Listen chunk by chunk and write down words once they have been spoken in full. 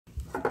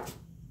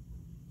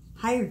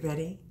Hi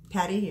everybody,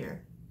 Patty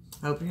here.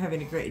 I hope you're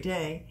having a great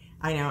day.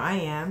 I know I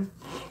am.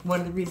 One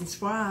of the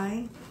reasons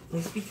why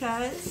is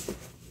because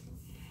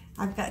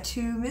I've got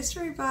 2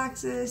 mystery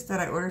boxes that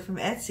I ordered from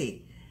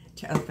Etsy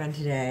to open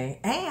today,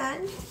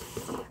 and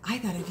I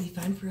thought it'd be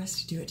fun for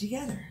us to do it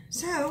together.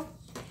 So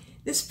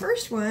this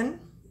first one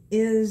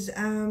is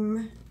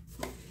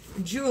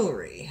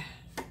jewelry.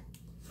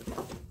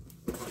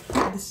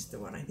 This is the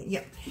one, I think.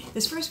 Yep.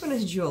 This first one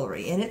is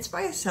jewelry, and it's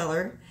by a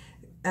seller.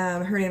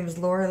 Her name is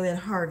Laura Lynn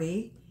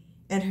Harvey,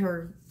 and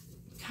her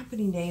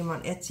company name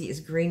on Etsy is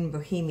Green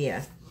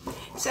Bohemia.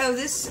 So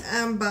this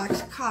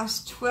box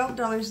cost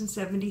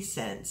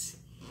 $12.70,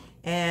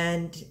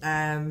 and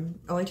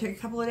only took a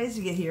couple of days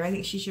to get here. I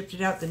think she shipped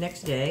it out the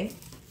next day.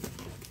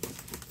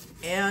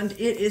 And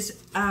it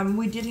is,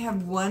 we did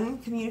have one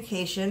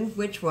communication,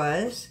 which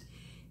was,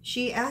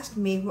 she asked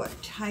me what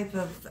type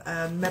of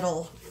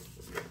metal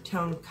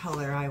tone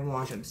color I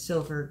wanted,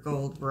 silver,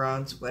 gold,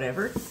 bronze,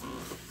 whatever.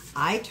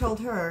 I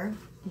told her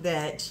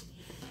that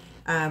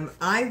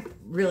I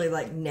really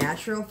like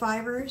natural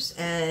fibers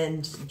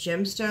and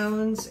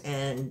gemstones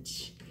and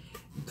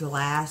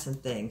glass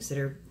and things that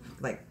are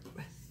like,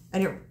 I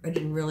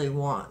didn't really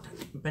want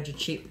a bunch of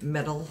cheap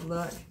metal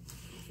look.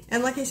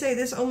 And like I say,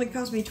 this only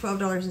cost me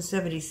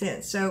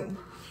 $12.70. So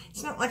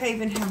it's not like I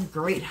even have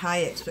great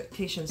high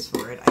expectations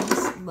for it. I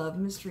just love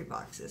mystery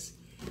boxes.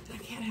 I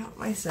can't help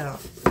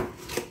myself.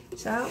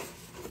 So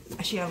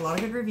she had a lot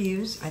of good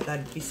reviews. I thought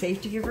it'd be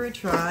safe to give her a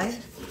try.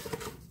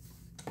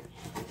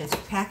 It's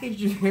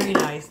packaged very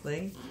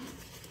nicely.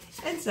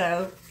 And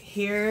so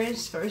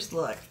here's first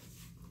look.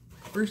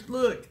 First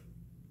look.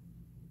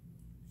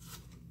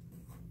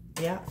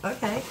 Yeah,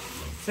 okay.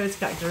 So it's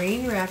got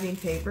green wrapping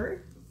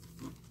paper.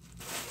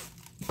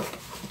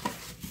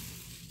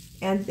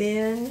 And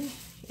then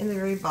in the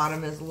very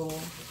bottom is a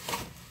little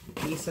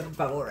piece of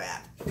bubble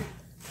wrap.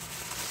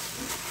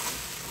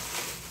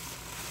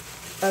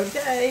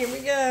 Okay, here we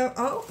go.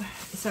 Oh,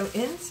 so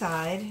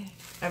inside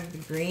of the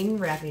green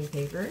wrapping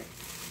paper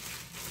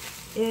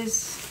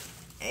is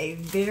a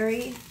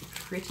very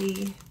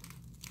pretty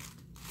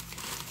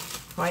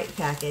white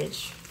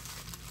package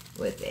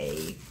with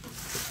a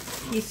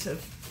piece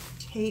of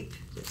tape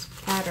that's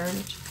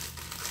patterned.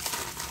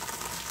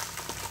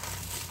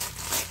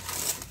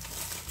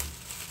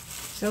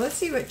 So let's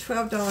see what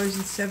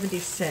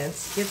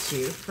 $12.70 gets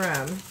you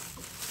from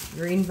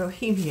Green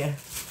Bohemia.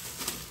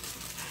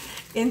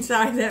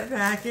 Inside that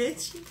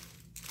package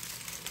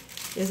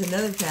is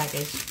another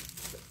package.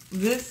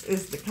 This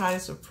is the kind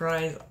of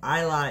surprise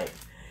I like.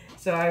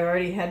 So I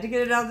already had to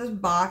get it out of this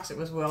box. It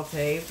was well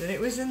taped, and it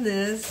was in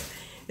this.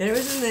 Then it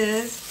was in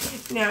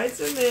this. Now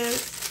it's in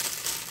this.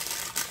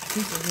 I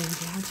think we're getting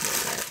down to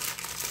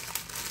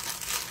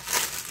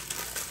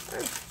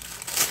it.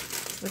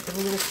 It's like a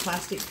little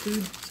plastic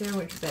food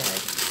sandwich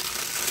bag.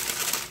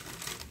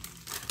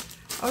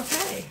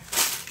 Okay.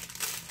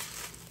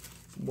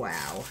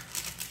 Wow.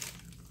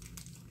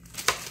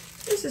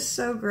 This is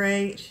so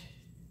great.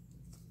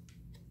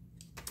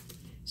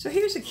 So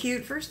here's a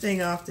cute, first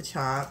thing off the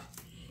top.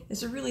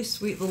 It's a really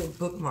sweet little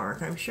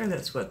bookmark. I'm sure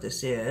that's what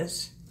this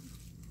is.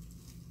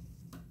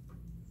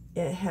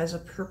 It has a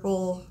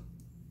purple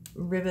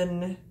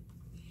ribbon.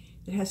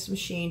 It has some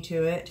sheen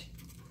to it.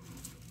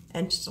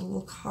 And just a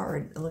little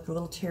card, like a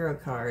little tarot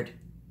card.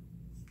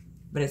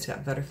 But it's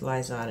got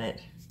butterflies on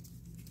it.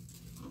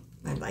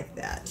 I like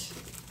that.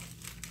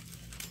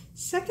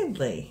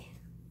 Secondly,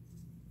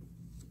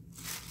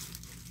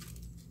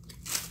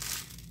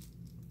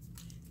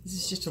 this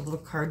is just a little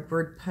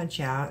cardboard punch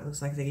out. It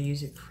looks like they could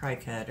use a pry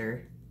cut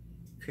or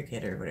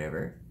Cricut or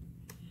whatever.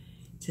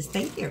 It says,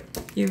 thank you.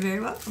 You're very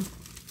welcome.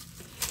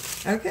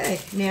 Okay,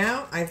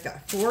 now I've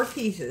got 4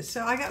 pieces.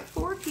 So I got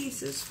 4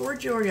 pieces, 4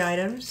 jewelry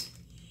items,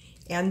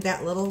 and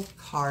that little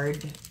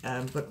card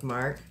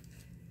bookmark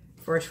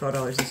for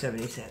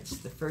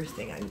 $12.70. The first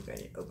thing I'm going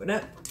to open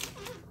up.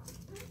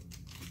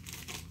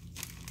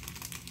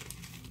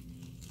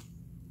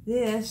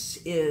 This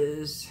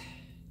is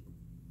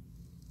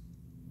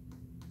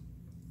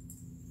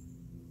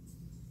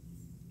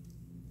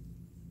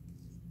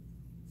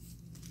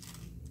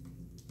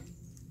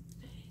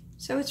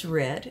so it's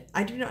red.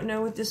 I do not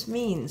know what this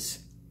means.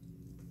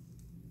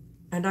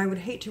 And I would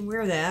hate to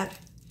wear that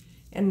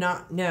and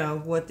not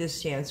know what this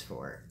stands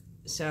for.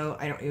 So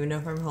I don't even know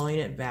if I'm holding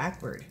it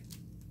backward.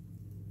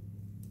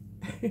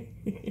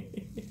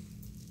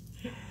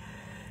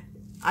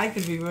 I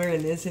could be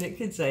wearing this and it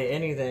could say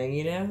anything,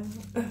 you know?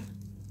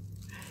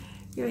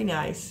 Really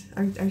nice.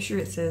 I'm sure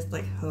it says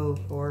like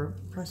hope or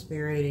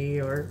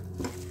prosperity or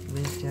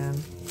wisdom.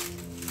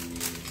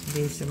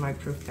 Being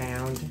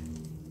semi-profound.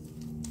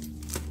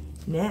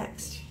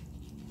 Next,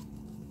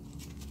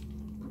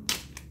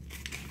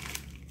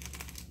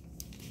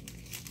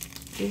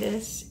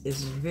 this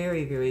is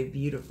very, very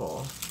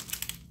beautiful.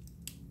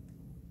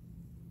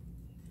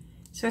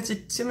 So it's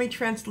a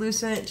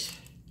semi-translucent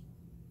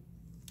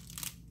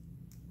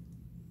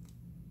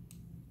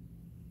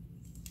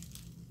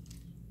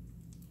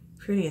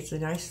pretty. It's a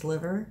nice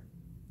sliver.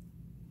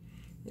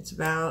 It's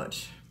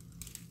about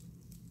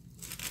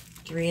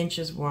 3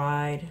 inches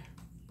wide.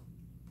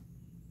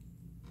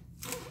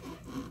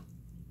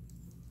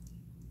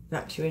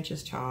 About 2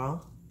 inches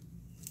tall.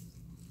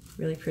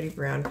 Really pretty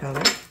brown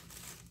color.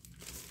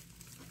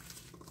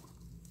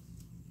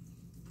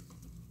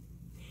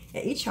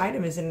 And each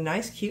item is in a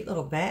nice, cute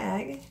little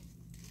bag.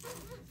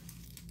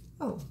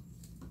 Oh.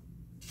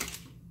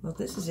 Well,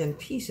 this is in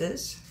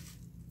pieces.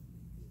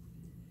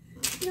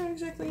 I don't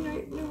exactly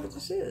know what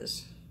this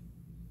is.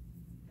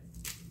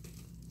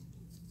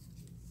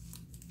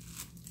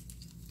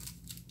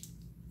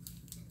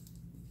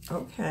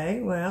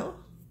 Okay, well.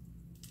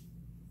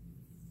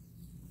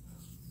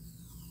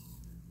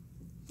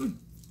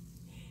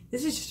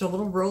 This is just a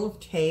little roll of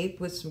tape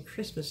with some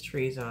Christmas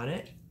trees on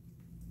it.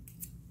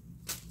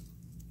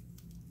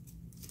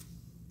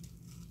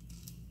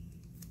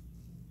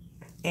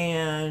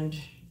 And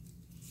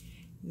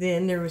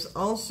then there was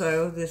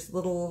also this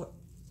little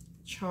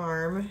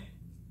charm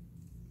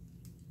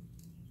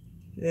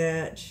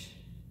that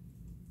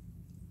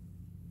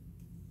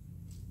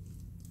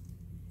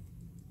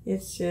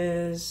it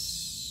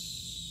says,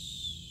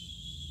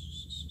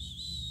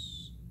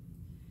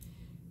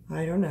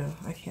 I don't know,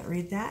 I can't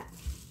read that.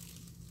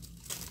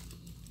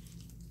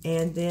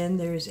 And then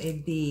there's a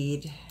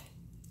bead,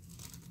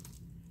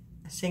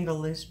 a single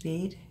loose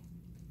bead.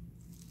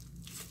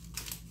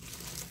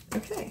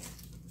 Okay.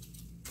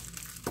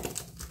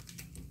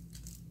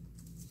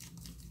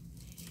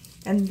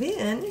 And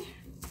then,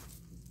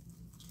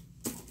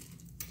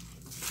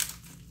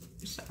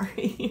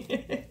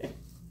 sorry,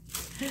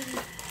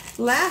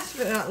 last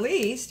but not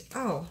least,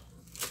 oh,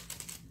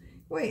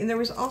 wait, and there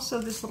was also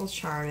this little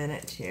charm in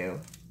it too.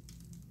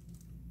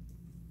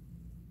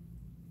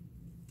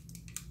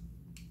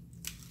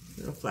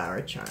 Little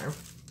flower charm.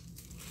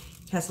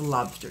 It has a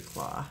lobster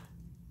claw.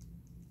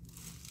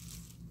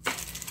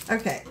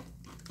 Okay.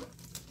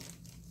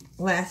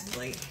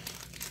 Lastly,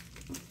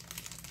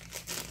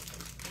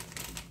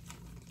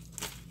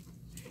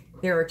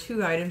 there are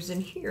 2 items in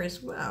here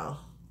as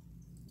well.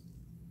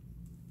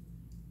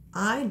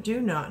 I do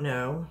not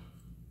know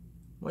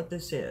what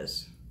this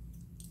is.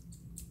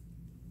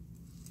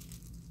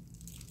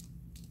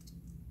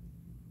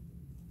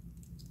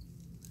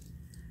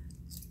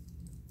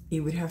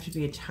 You would have to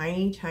be a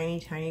tiny, tiny,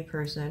 tiny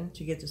person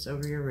to get this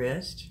over your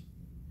wrist.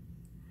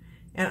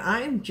 And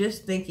I'm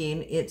just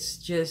thinking it's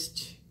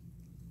just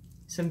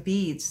some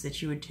beads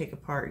that you would take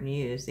apart and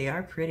use. They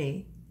are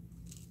pretty.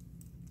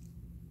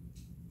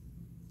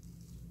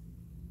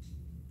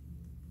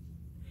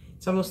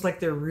 It's almost like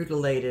they're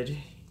rutilated.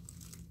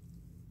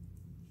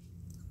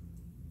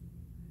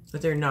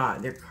 But they're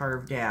not. They're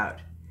carved out.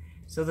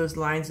 So those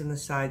lines on the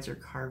sides are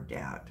carved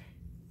out.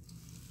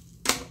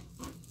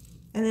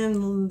 And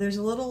then there's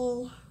a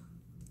little,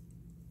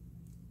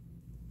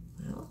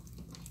 well,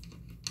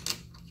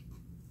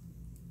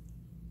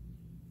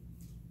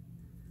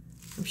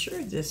 I'm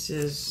sure this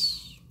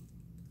is,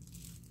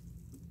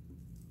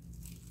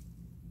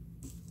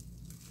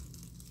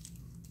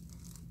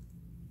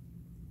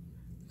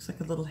 looks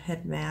like a little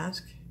head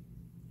mask.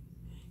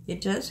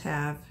 It does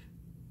have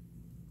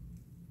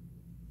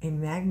a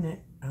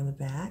magnet on the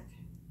back.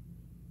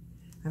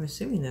 I'm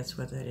assuming that's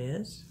what that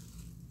is.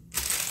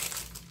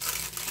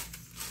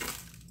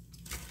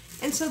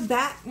 And so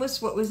that was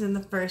what was in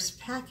the first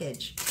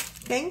package.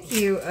 Thank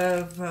you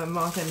of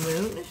Moth and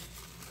Moon.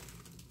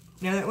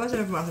 No, that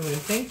wasn't of Moth and Moon.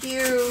 Thank you,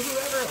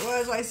 whoever it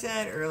was I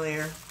said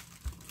earlier.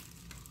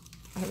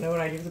 I don't know what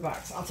I do with the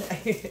box, I'll tell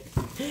you.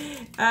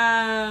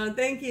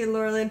 Thank you,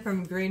 Laurelyn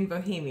from Green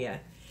Bohemia.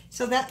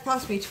 So that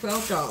cost me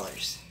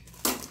 $12.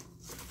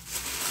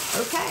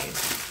 Okay,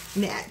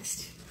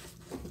 next.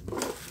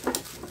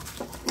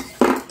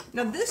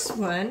 Now this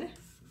one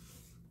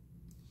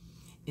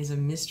is a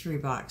mystery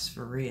box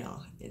for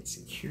real. It's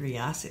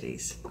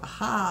curiosities.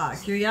 Aha,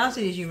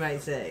 curiosities you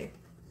might say.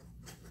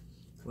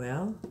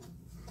 Well,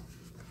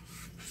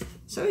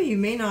 some of you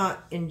may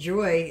not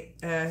enjoy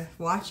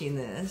watching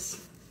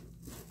this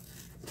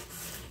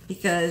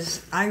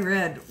because I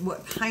read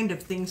what kind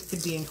of things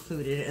could be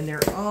included and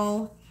they're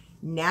all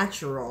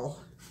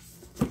natural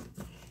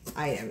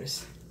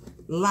items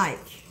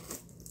like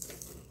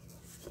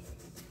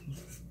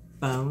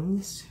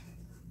bones,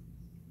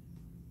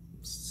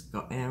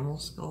 animal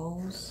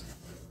skulls,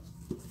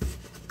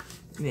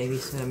 maybe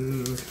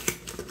some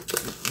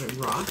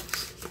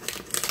rocks,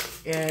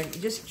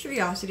 and just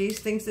curiosities,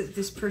 things that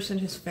this person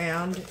has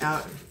found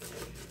out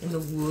in the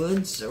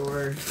woods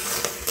or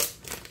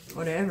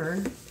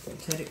whatever.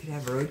 It said it could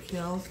have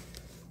roadkill.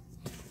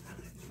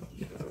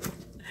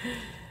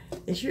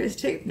 It sure is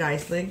taped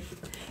nicely.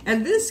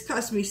 And this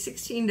cost me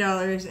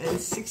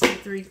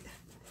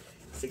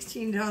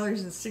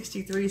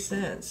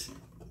 $16.63.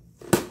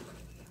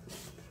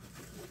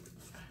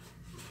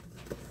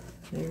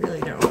 They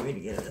really don't want me to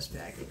get in this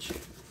package.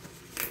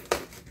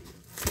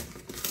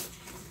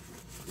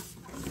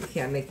 You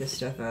can't make this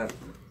stuff up. It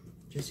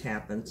just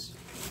happens.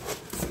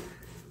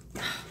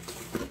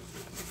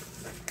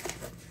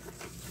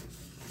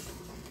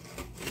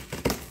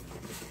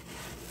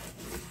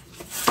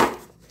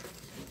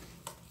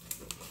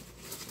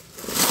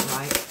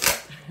 Right.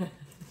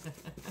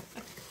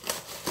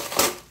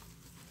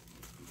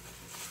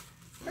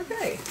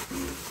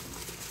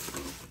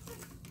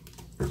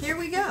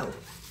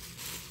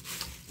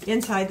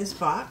 Inside this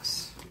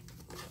box,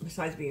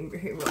 besides being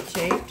very well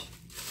shaped,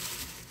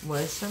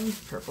 was some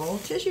purple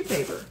tissue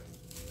paper.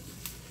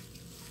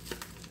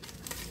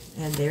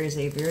 And there is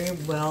a very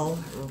well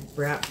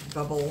wrapped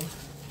bubble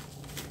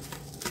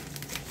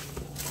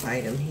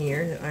item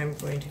here that I'm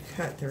going to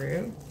cut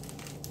through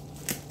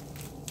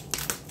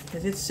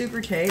because it's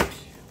super taped,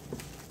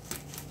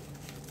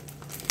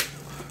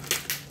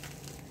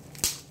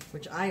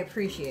 which I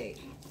appreciate.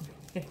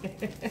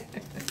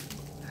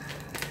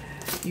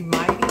 You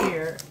might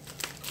hear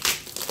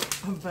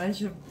a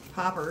bunch of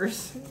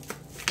poppers.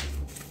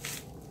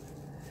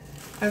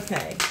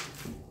 Okay.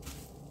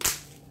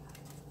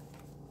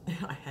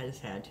 I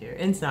just had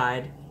to.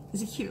 Inside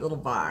is a cute little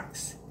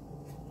box.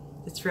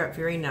 It's wrapped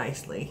very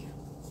nicely.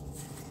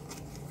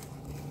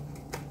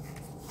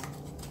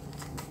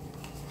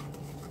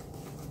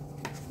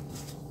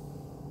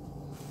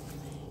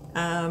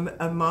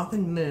 A Moth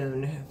and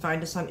Moon.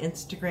 Find us on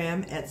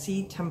Instagram,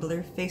 Etsy,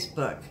 Tumblr,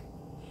 Facebook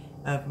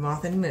of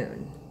Moth and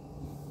Moon.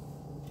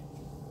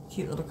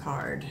 Cute little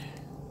card.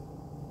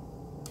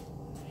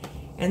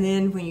 And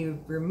then when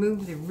you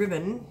remove the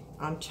ribbon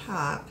on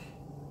top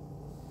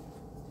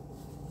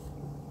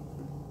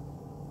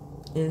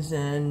is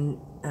an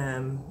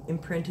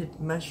imprinted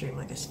mushroom,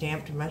 like a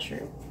stamped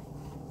mushroom.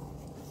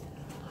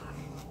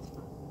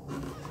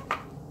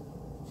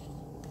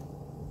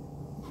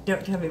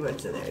 Don't tell me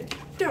what's in there.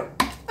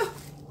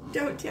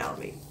 Don't tell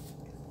me.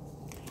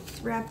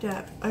 It's wrapped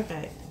up.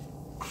 Okay.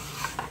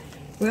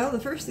 Well, the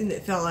first thing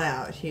that fell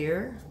out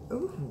here.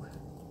 Ooh.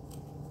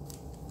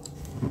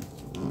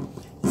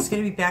 It's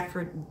going to be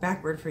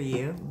backward for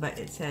you, but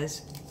it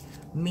says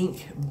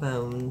mink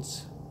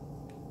bones.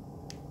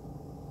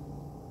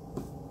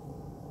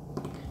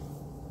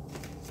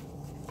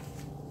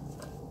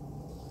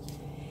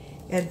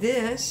 And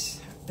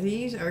these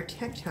are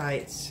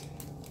Tektites.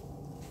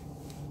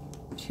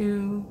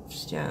 2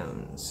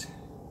 stones.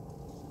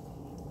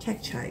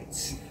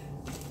 Tektites.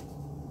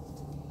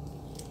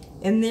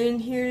 And then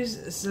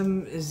here's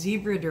some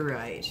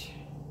zebradorite.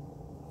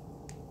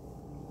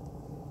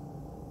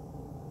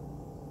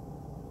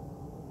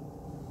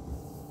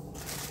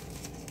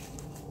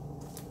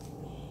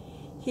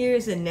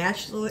 Here's a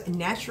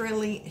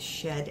naturally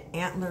shed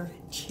antler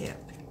chip.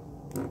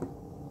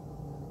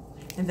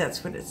 And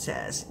that's what it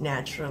says,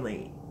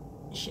 naturally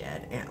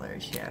shed antler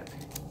chip.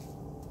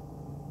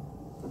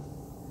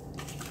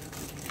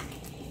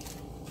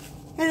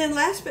 And then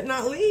last but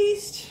not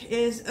least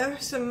is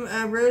some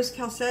rose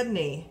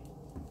chalcedony,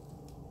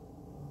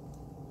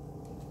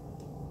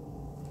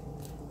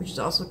 which is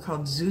also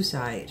called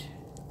Zeusite.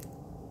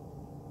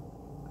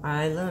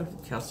 I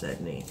love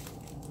chalcedony.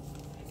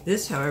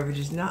 This, however,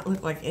 does not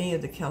look like any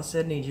of the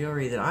chalcedony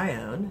jewelry that I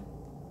own.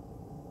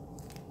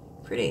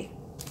 Pretty.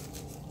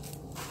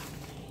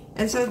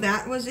 And so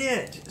that was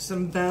it.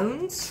 Some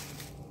bones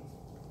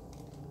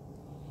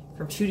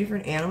from 2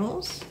 different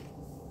animals.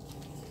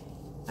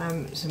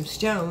 Some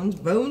stones,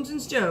 bones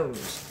and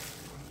stones.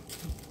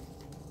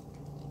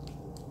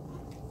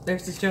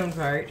 There's the stone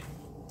part.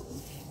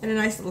 And a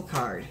nice little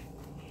card.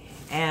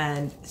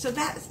 And so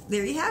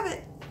there you have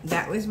it.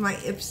 That was my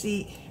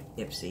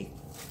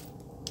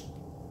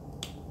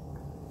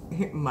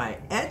my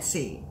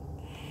Etsy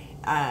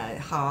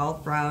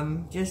haul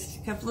from just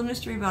a couple of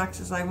mystery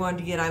boxes I wanted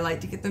to get. I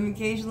like to get them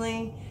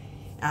occasionally.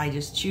 I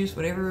just choose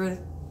whatever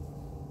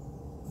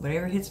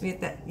hits me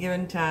at that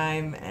given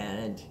time,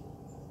 and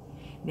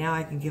now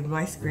I can give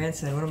my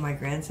grandson, one of my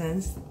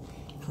grandsons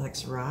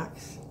collects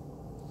rocks,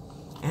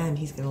 and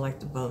he's gonna like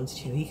the bones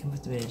too. He can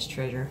put them in his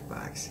treasure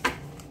box.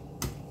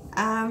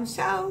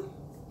 So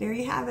there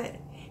you have it.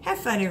 Have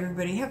fun,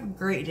 everybody. Have a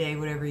great day,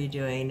 whatever you're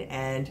doing,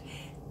 and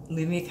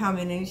leave me a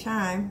comment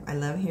anytime. I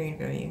love hearing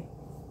from you.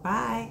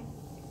 Bye.